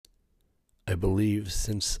I believe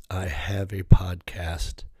since I have a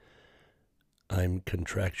podcast, I'm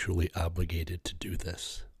contractually obligated to do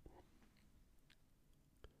this.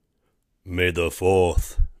 May the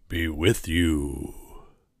 4th be with you.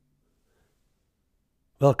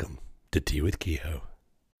 Welcome to Tea with Kehoe.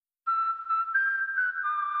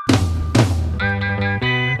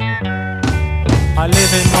 I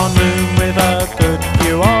live in one room with a good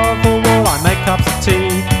view of the wall. I make cups of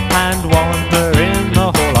tea and wander in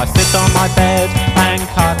the hall. I sit on my bed and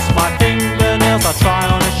cut my fingernails. I try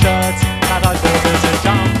on a shirt that I bought at a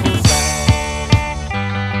jumble sale.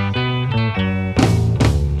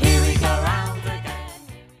 Here we go round again.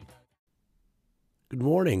 Good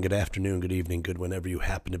morning, good afternoon, good evening, good whenever you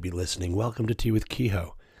happen to be listening. Welcome to Tea with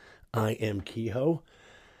Kehoe. I am Kehoe.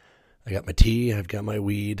 I got my tea, I've got my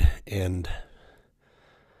weed, and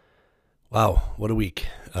wow, what a week.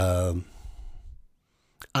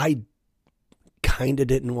 I kind of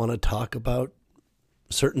didn't want to talk about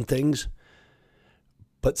certain things,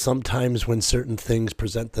 but sometimes when certain things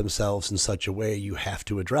present themselves in such a way, you have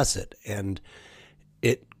to address it, and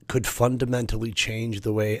it could fundamentally change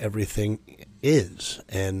the way everything is,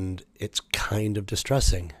 and it's kind of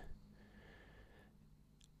distressing.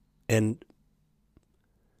 And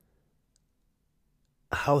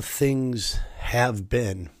how things have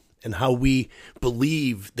been and how we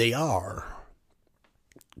believe they are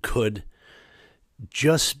could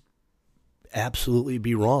just absolutely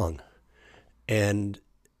be wrong. And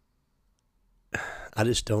I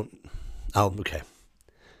just don't, okay.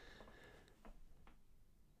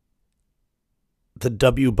 The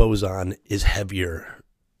W boson is heavier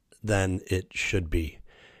than it should be,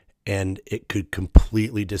 and it could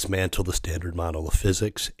completely dismantle the standard model of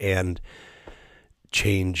physics and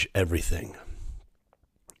change everything.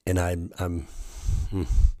 And I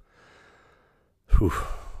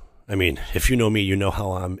mean, if you know me, you know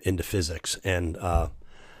how I'm into physics and how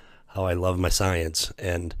I love my science.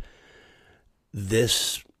 And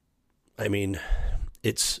this, I mean,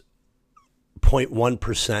 it's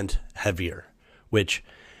 0.1% heavier, which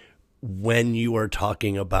when you are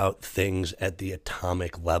talking about things at the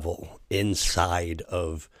atomic level inside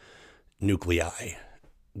of nuclei,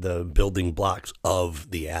 the building blocks of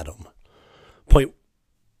the atom,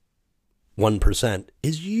 0.1%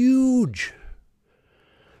 is huge.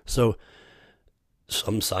 So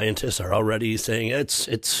some scientists are already saying it's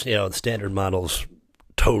the standard model's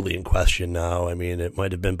totally in question now. I mean, it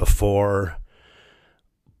might have been before,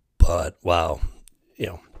 but wow,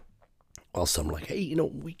 well, some are like, hey,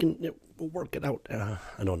 we can we'll work it out.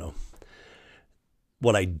 I don't know.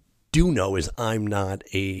 What I do know is I'm not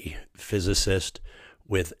a physicist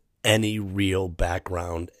with any real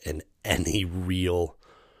background and any real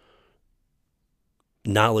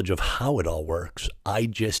knowledge of how it all works. I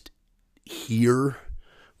just hear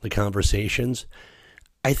the conversations.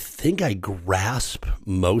 I think I grasp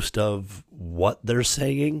most of what they're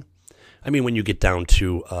saying. I mean, when you get down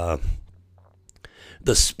to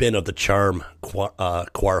the spin of the charm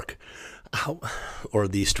quark, or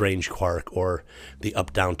the strange quark, or the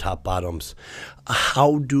up, down, top, bottoms,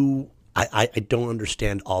 how do I don't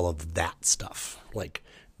understand all of that stuff, like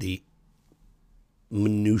the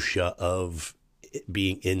minutia of it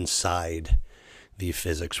being inside the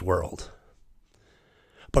physics world.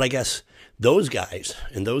 But I guess those guys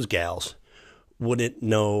and those gals wouldn't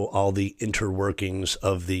know all the interworkings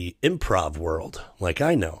of the improv world like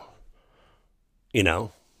I know. I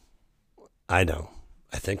know.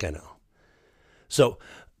 I think I know. So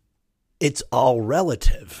it's all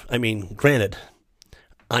relative. I mean, granted,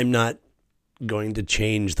 I'm not going to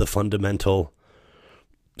change the fundamental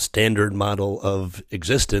standard model of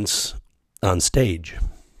existence on stage.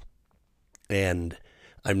 And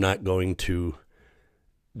I'm not going to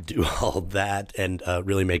do all that and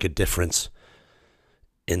really make a difference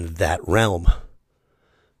in that realm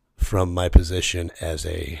from my position as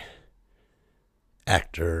a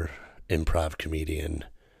actor, improv comedian,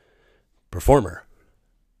 performer.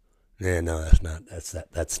 Yeah, no, that's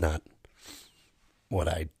not what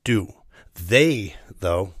I do. They,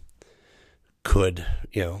 though, could,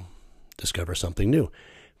 discover something new.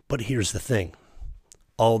 But here's the thing.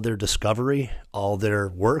 All their discovery, all their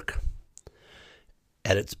work,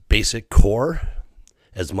 at its basic core,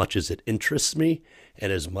 as much as it interests me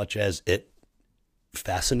and as much as it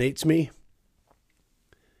fascinates me,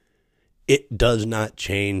 it does not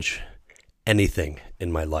change anything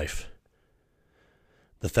in my life.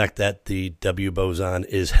 The fact that the W boson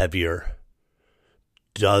is heavier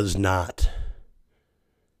does not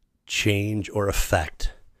change or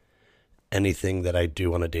affect anything that I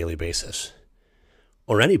do on a daily basis,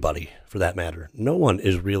 or anybody for that matter. No one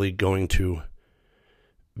is really going to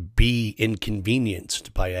be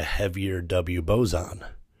inconvenienced by a heavier W boson.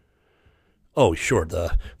 Oh, sure,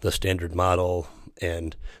 the Standard Model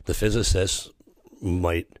and the physicists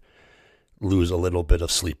might lose a little bit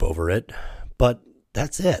of sleep over it, but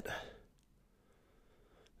that's it.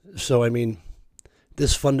 So, I mean,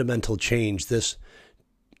 this fundamental change, this,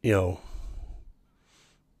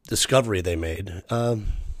 discovery they made,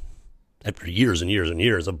 after years and years and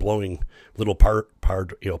years of blowing little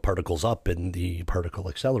particles up in the particle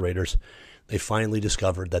accelerators, they finally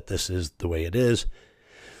discovered that this is the way it is.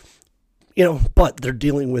 But they're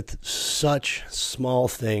dealing with such small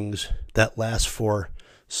things that last for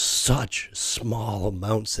such small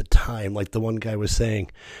amounts of time. Like the one guy was saying,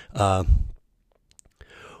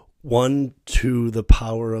 1 to the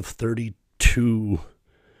power of 32,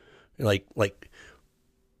 like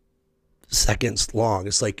seconds long.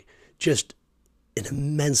 It's like just an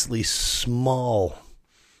immensely small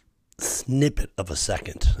snippet of a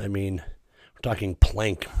second. I mean, we're talking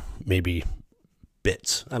Planck, maybe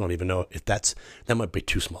bits. I don't even know if that might be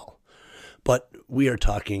too small. But we are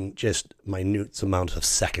talking just minute amounts of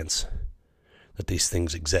seconds that these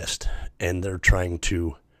things exist. And they're trying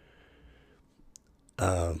to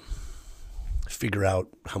figure out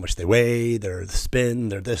how much they weigh, their spin,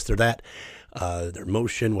 their this, their that, their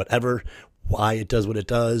motion, whatever, why it does what it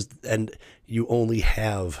does. And you only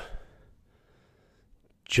have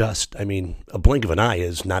a blink of an eye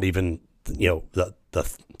is not even, the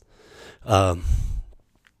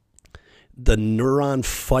neuron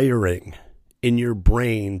firing in your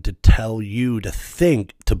brain to tell you to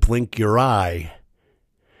think to blink your eye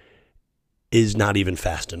is not even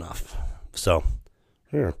fast enough. So,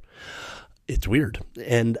 it's weird.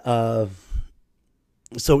 And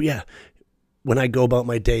so, yeah, when I go about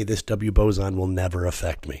my day, this W boson will never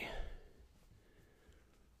affect me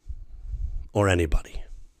or anybody.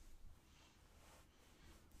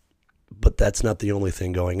 But that's not the only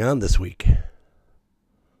thing going on this week.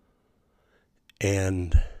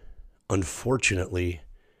 And unfortunately,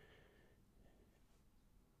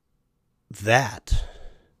 that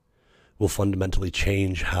will fundamentally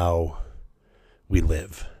change how we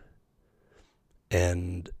live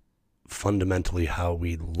and fundamentally how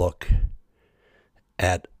we look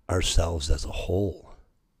at ourselves as a whole.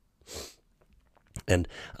 And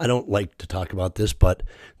I don't like to talk about this, but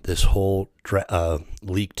this whole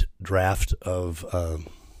leaked draft of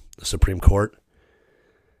the Supreme Court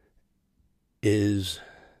is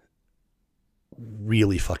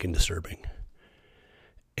really fucking disturbing.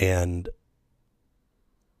 And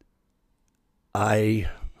I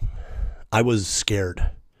was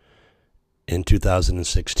scared in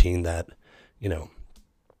 2016 that,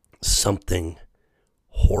 something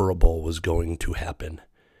horrible was going to happen.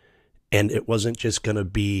 And it wasn't just going to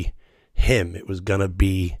be him. It was going to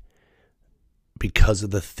be because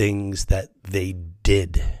of the things that they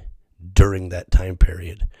did during that time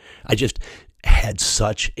period. I just had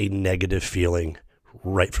such a negative feeling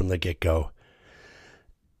right from the get-go.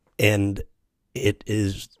 And it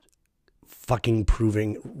is fucking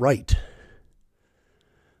proving right.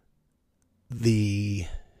 The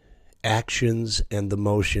actions and the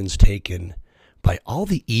motions taken by all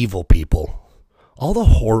the evil people, all the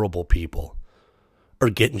horrible people, are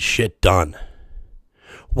getting shit done.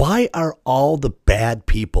 Why are all the bad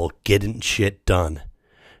people getting shit done?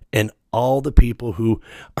 And all the people who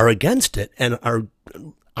are against it and are,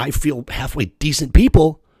 I feel, halfway decent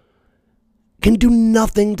people can do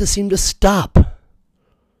nothing to seem to stop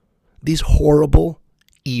these horrible,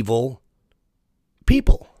 evil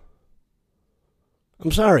people.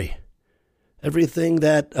 I'm sorry. Everything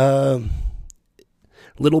that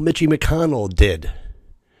little Mitchie McConnell did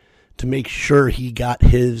to make sure he got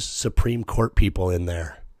his Supreme Court people in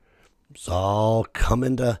there, it's all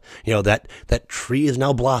coming to, that tree is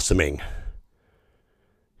now blossoming.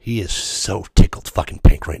 He is so tickled fucking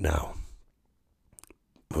pink right now.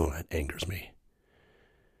 Oh, that angers me.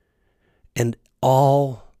 And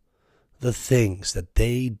all the things that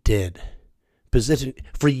they did position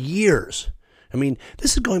for years. I mean,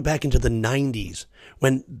 this is going back into the 90s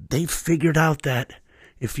when they figured out that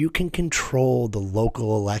if you can control the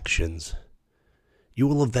local elections, you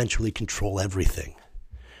will eventually control everything.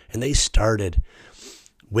 And they started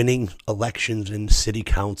winning elections in city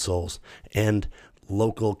councils and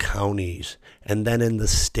local counties and then in the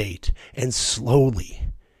state, and slowly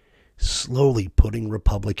putting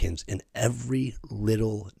Republicans in every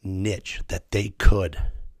little niche that they could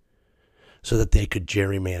so that they could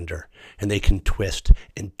gerrymander and they can twist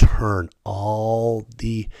and turn all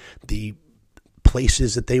the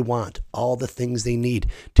places that they want, all the things they need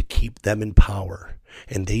to keep them in power.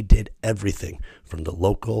 And they did everything from the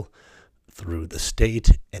local through the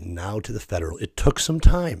state and now to the federal. It took some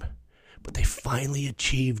time, but they finally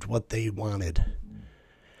achieved what they wanted.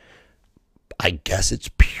 I guess it's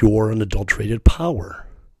pure unadulterated power.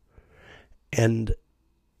 And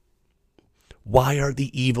why are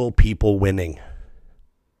the evil people winning?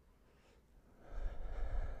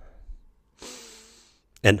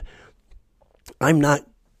 And I'm not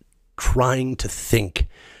trying to think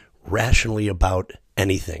rationally about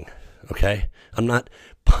anything, okay? I'm not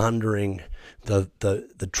pondering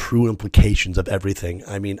the true implications of everything.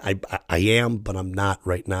 I mean, I am, but I'm not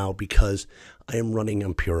right now because I am running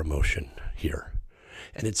on pure emotion here.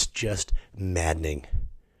 And it's just maddening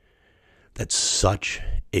that such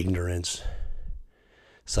ignorance,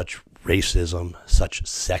 such racism, such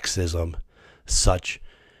sexism, such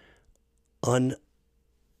unchecked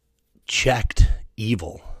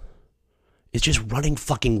evil is just running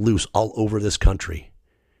fucking loose all over this country.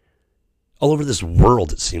 All over this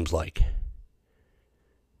world, it seems like.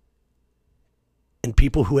 And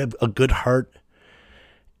people who have a good heart,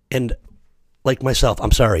 and like myself,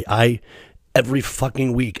 I'm sorry, every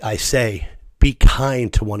fucking week I say, be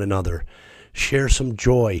kind to one another. Share some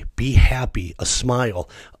joy. Be happy. A smile.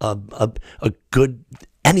 A good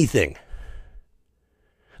anything.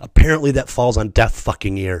 Apparently that falls on deaf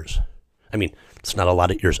fucking ears. I mean, it's not a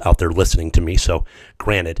lot of ears out there listening to me, so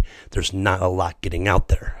granted, there's not a lot getting out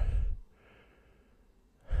there.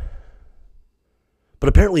 But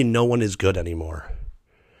apparently no one is good anymore.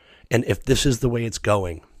 And if this is the way it's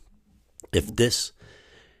going, if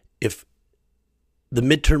the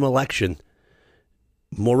midterm election,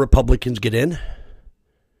 more Republicans get in,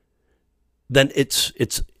 then it's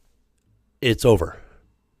over.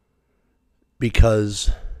 Because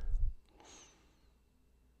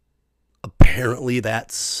apparently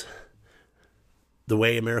that's the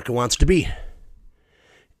way America wants to be.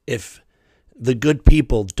 If the good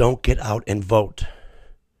people don't get out and vote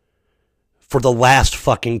for the last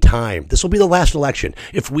fucking time, this will be the last election.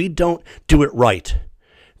 If we don't do it right,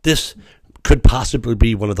 this could possibly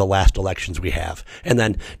be one of the last elections we have. And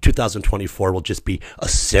then 2024 will just be a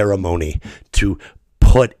ceremony to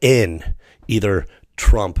put in either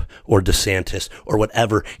Trump or DeSantis or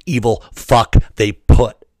whatever evil fuck they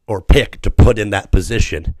put or pick to put in that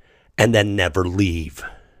position and then never leave.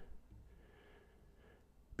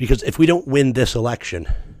 Because if we don't win this election,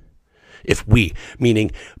 if we,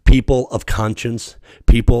 meaning people of conscience,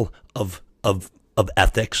 people of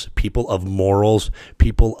ethics, people of morals,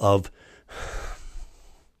 people of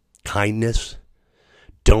kindness,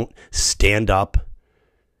 don't stand up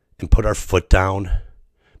and put our foot down,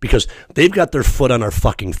 because they've got their foot on our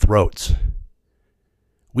fucking throats.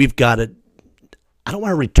 We've got to, I don't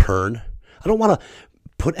want to return. I don't want to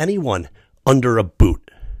put anyone under a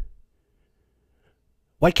boot.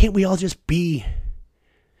 Why can't we all just be...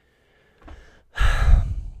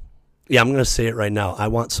 Yeah, I'm going to say it right now. I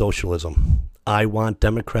want socialism. I want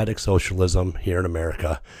democratic socialism here in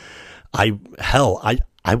America. I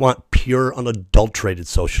want pure, unadulterated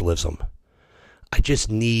socialism. I just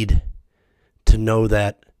need to know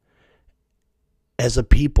that as a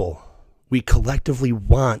people, we collectively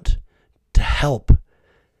want to help,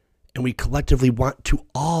 and we collectively want to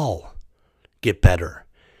all get better.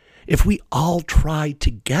 If we all tried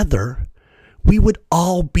together, we would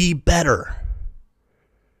all be better.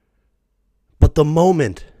 But the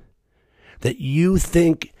moment that you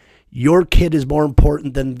think your kid is more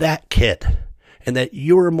important than that kid, and that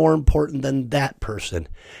you're more important than that person,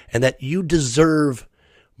 and that you deserve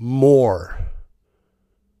more,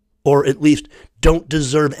 or at least don't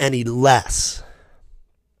deserve any less,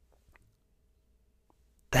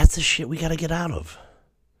 that's the shit we got to get out of.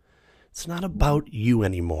 It's not about you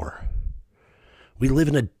anymore. We live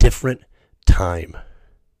in a different time.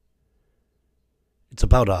 It's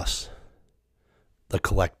about us, the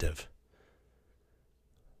collective.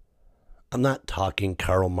 I'm not talking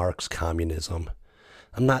Karl Marx communism.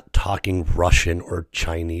 I'm not talking Russian or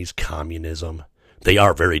Chinese communism. They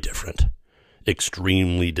are very different.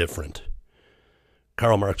 Extremely different.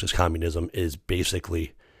 Karl Marx's communism is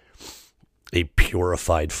basically a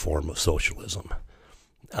purified form of socialism.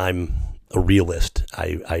 I'm a realist.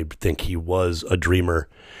 I think he was a dreamer,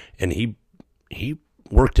 and he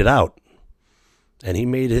worked it out, and he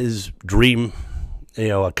made his dream,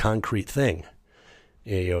 a concrete thing,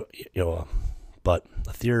 but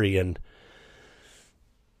a theory. And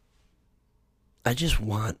I just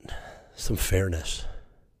want some fairness.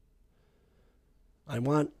 I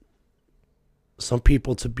want some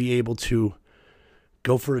people to be able to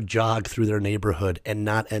go for a jog through their neighborhood and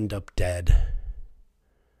not end up dead.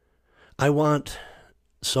 I want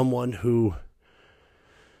someone who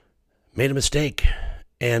made a mistake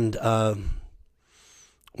and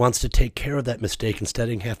wants to take care of that mistake instead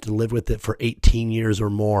of have to live with it for 18 years or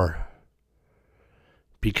more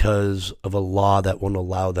because of a law that won't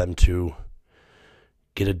allow them to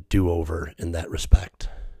get a do-over in that respect.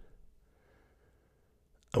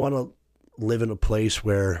 I want to live in a place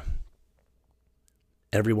where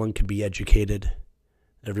everyone can be educated,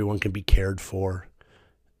 everyone can be cared for,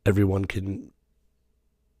 everyone can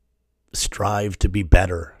strive to be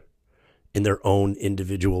better in their own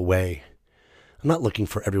individual way. I'm not looking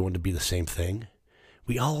for everyone to be the same thing.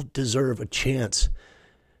 We all deserve a chance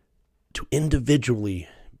to individually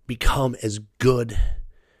become as good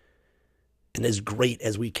and as great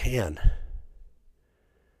as we can.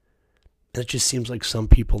 And it just seems like some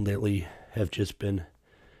people lately have just been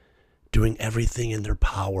doing everything in their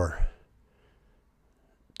power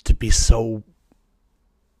to be so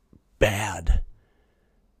bad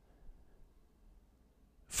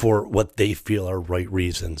for what they feel are right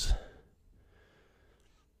reasons.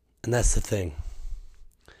 And that's the thing.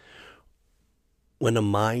 When a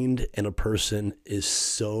mind and a person is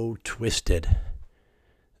so twisted,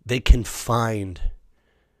 they can find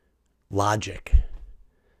logic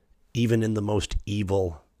even in the most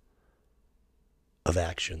evil of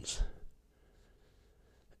actions.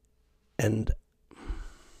 And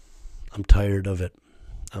I'm tired of it.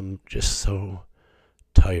 I'm just so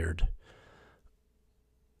tired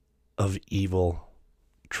of evil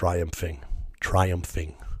triumphing.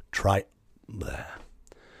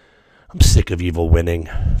 I'm sick of evil winning.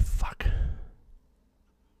 Fuck.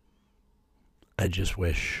 I just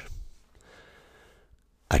wish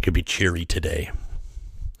I could be cheery today.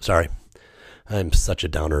 Sorry. I'm such a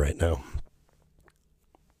downer right now.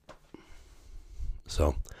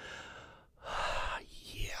 So,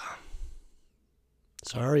 yeah.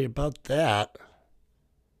 Sorry about that.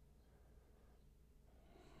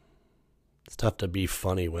 It's tough to be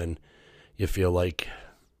funny when you feel like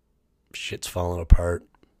shit's falling apart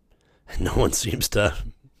and no one seems to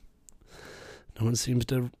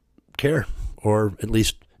care, or at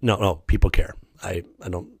least no, people care.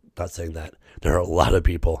 Not saying that. There are a lot of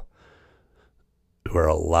people who are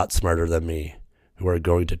a lot smarter than me who are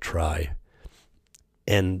going to try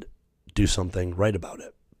and do something right about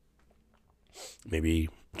it. Maybe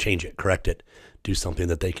change it, correct it, do something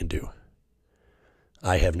that they can do.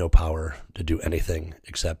 I have no power to do anything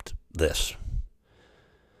except this.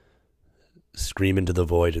 Scream into the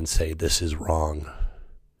void and say, this is wrong.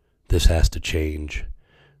 This has to change.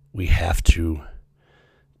 We have to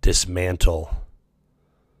dismantle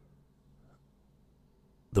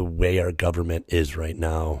the way our government is right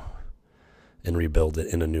now and rebuild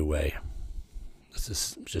it in a new way. This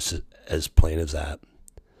is just as plain as that.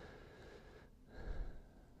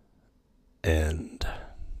 And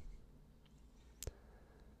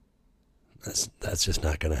that's just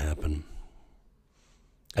not going to happen.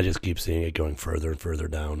 I just keep seeing it going further and further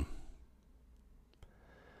down.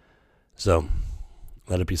 So,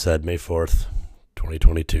 let it be said, May 4th,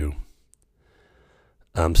 2022,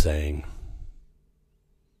 I'm saying,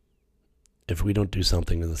 if we don't do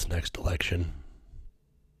something in this next election,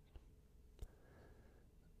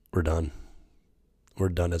 we're done. We're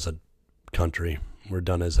done as a country. We're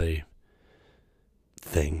done as a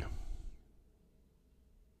thing.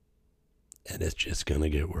 And it's just going to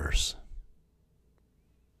get worse.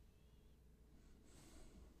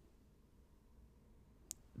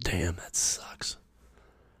 Damn, that sucks.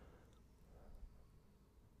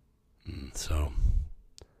 So,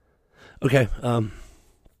 okay.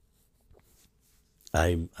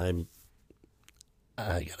 I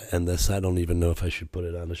gotta end this. I don't even know if I should put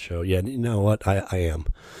it on the show. Yeah, you know what? I am.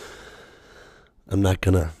 I'm not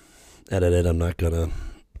gonna edit it. I'm not gonna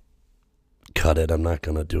cut it. I'm not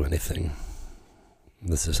gonna do anything.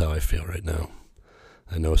 This is how I feel right now.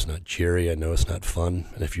 I know it's not cheery. I know it's not fun.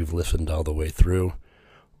 And if you've listened all the way through,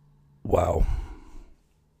 wow.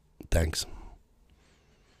 Thanks.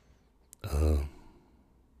 All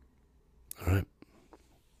right.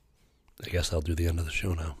 I guess I'll do the end of the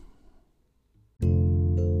show now.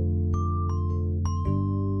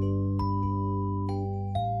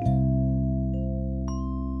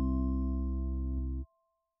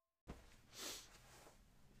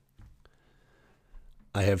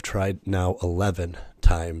 I have tried now 11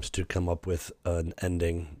 times to come up with an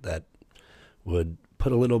ending that would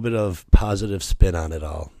put a little bit of positive spin on it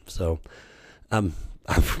all. So,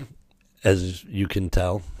 as you can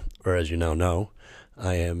tell, or as you now know,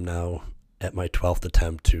 I am now at my 12th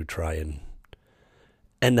attempt to try and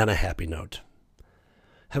end on a happy note.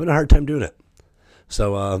 Having a hard time doing it.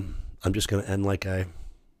 So I'm just going to end like I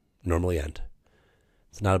normally end.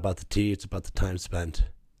 It's not about the tea, it's about the time spent.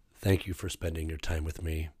 Thank you for spending your time with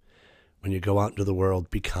me. When you go out into the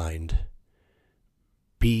world, be kind.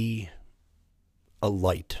 Be a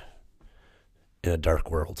light in a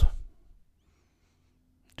dark world.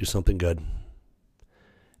 Do something good.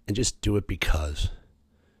 And just do it because.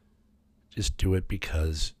 Just do it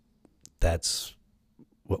because that's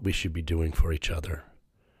what we should be doing for each other.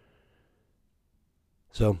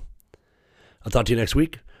 So, I'll talk to you next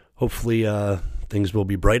week. Hopefully, things will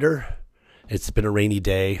be brighter. It's been a rainy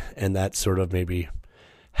day, and that sort of maybe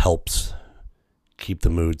helps keep the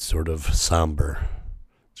mood sort of somber.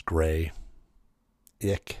 It's gray.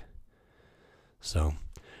 Ick. So,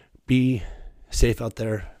 be safe out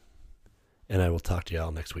there, and I will talk to you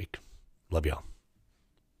all next week. Love y'all.